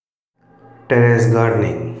Terrace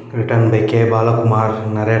Gardening, written by K. Balakumar,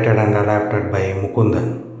 narrated and adapted by Mukundan.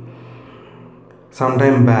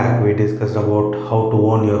 Sometime back, we discussed about how to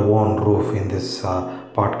own your own roof in this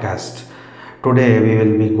podcast. Today, we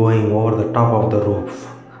will be going over the top of the roof,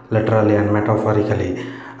 literally and metaphorically,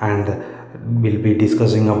 and we'll be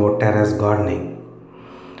discussing about terrace gardening.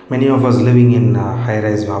 Many of us living in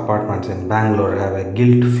high-rise apartments in Bangalore have a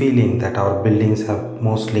guilt feeling that our buildings have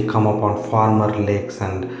mostly come upon farmer lakes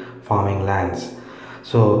and farming lands.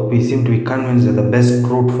 So we seem to be convinced that the best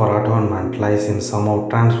route for atonement lies in somehow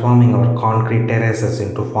transforming our concrete terraces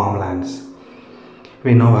into farmlands.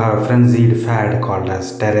 We now have a frenzied fad called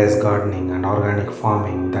as terrace gardening and organic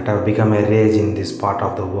farming that have become a rage in this part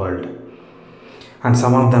of the world. And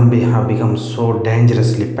some of them have become so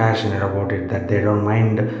dangerously passionate about it that they don't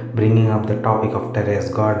mind bringing up the topic of terrace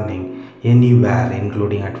gardening anywhere,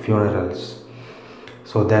 including at funerals,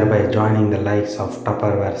 so thereby joining the likes of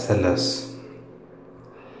Tupperware sellers.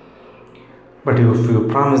 But if you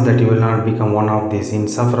promise that you will not become one of these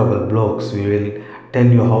insufferable blokes, we will tell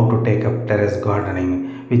you how to take up terrace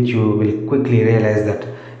gardening, which you will quickly realize that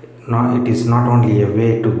it is not only a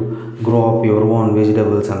way to grow up your own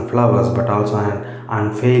vegetables and flowers, but also an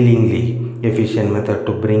unfailingly efficient method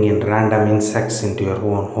to bring in random insects into your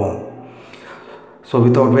own home. So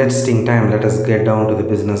without wasting time, let us get down to the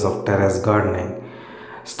business of terrace gardening.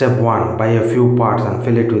 Step 1. Buy a few pots and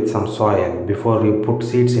fill it with some soil. Before you put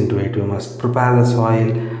seeds into it, you must prepare the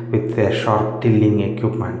soil with a sharp tilling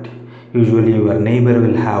equipment. Usually your neighbor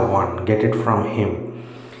will have one. Get it from him.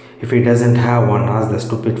 If he doesn't have one, ask the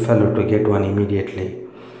stupid fellow to get one immediately.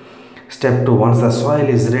 Step 2. Once the soil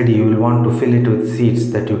is ready, you will want to fill it with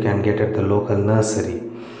seeds that you can get at the local nursery.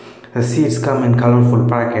 The seeds come in colorful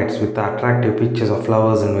packets with attractive pictures of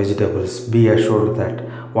flowers and vegetables. Be assured that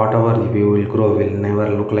whatever you will grow will never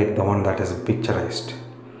look like the one that is picturized.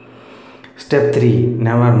 Step 3.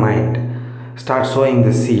 Never mind. Start sowing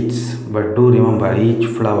the seeds, but do remember each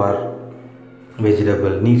flower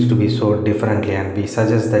vegetable needs to be sowed differently, and we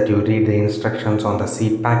suggest that you read the instructions on the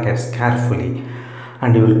seed packets carefully,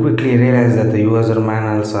 and you will quickly realize that the user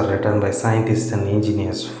manuals are written by scientists and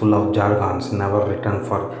engineers full of jargons never written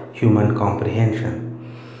for human comprehension.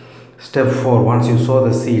 Step 4. Once you sow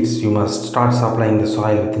the seeds, you must start supplying the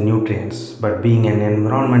soil with nutrients, but being an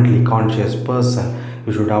environmentally conscious person,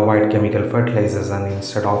 you should avoid chemical fertilizers and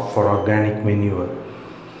instead opt for organic manure.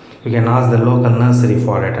 You can ask the local nursery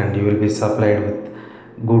for it, and you will be supplied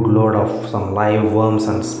with good load of some live worms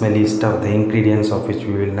and smelly stuff, the ingredients of which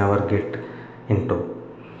we will never get into.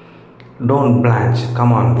 Don't blanch.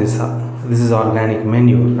 Come on, this is organic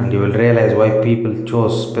manure, and you will realize why people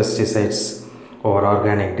chose pesticides over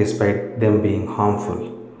organic despite them being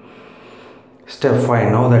harmful. Step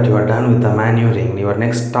 5. Now that you are done with the manuring, your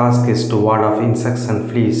next task is to ward off insects and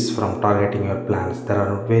fleas from targeting your plants. There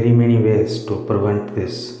are very many ways to prevent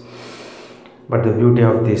this, but the beauty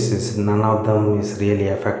of this is none of them is really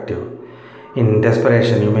effective. In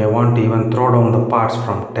desperation, you may want to even throw down the parts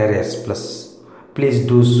from terrace. Please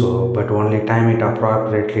do so, but only time it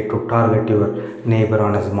appropriately to target your neighbor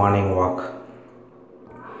on his morning walk.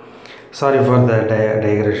 Sorry for the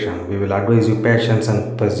digression. We will advise you patience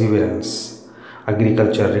and perseverance.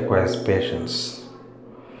 Agriculture requires patience.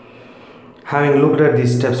 Having looked at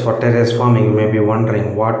these steps for terrace farming, you may be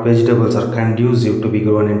wondering what vegetables are conducive to be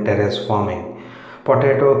grown in terrace farming.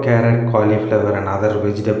 Potato, carrot, cauliflower and other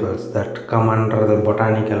vegetables that come under the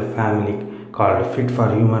botanical family called fit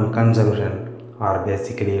for human consumption are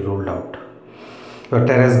basically ruled out. Your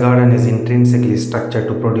terrace garden is intrinsically structured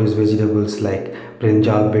to produce vegetables like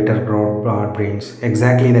brinjal, bitter gourd, broad beans,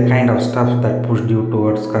 exactly the kind of stuff that pushed you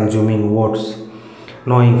towards consuming oats,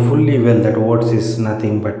 knowing fully well that oats is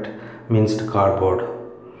nothing but minced cardboard.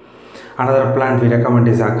 Another plant we recommend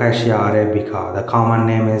is Acacia arabica. The common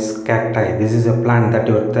name is cacti. This is a plant that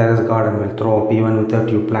your terrace garden will throw up even without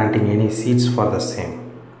you planting any seeds for the same.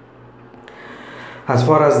 As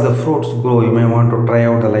far as the fruits go, you may want to try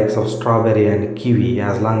out the likes of strawberry and kiwi,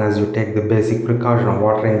 as long as you take the basic precaution of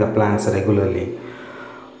watering the plants regularly.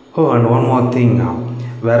 Oh, and one more thing,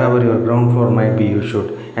 wherever your ground floor might be, you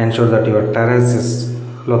should ensure that your terrace is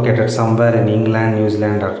located somewhere in England, New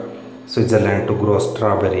Zealand or Switzerland to grow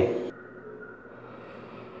strawberry.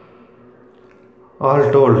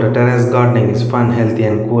 All told, terrace gardening is fun, healthy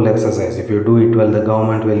and cool exercise. If you do it well, the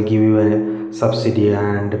government will give you a subsidy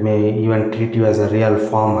and may even treat you as a real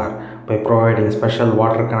farmer by providing special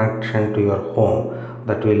water connection to your home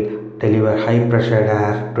that will deliver high pressured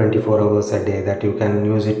air 24 hours a day that you can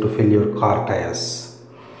use it to fill your car tires.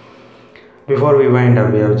 Before we wind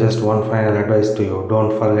up, we have just one final advice to you.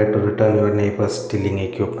 Don't forget to return your neighbor's tilling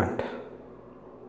equipment.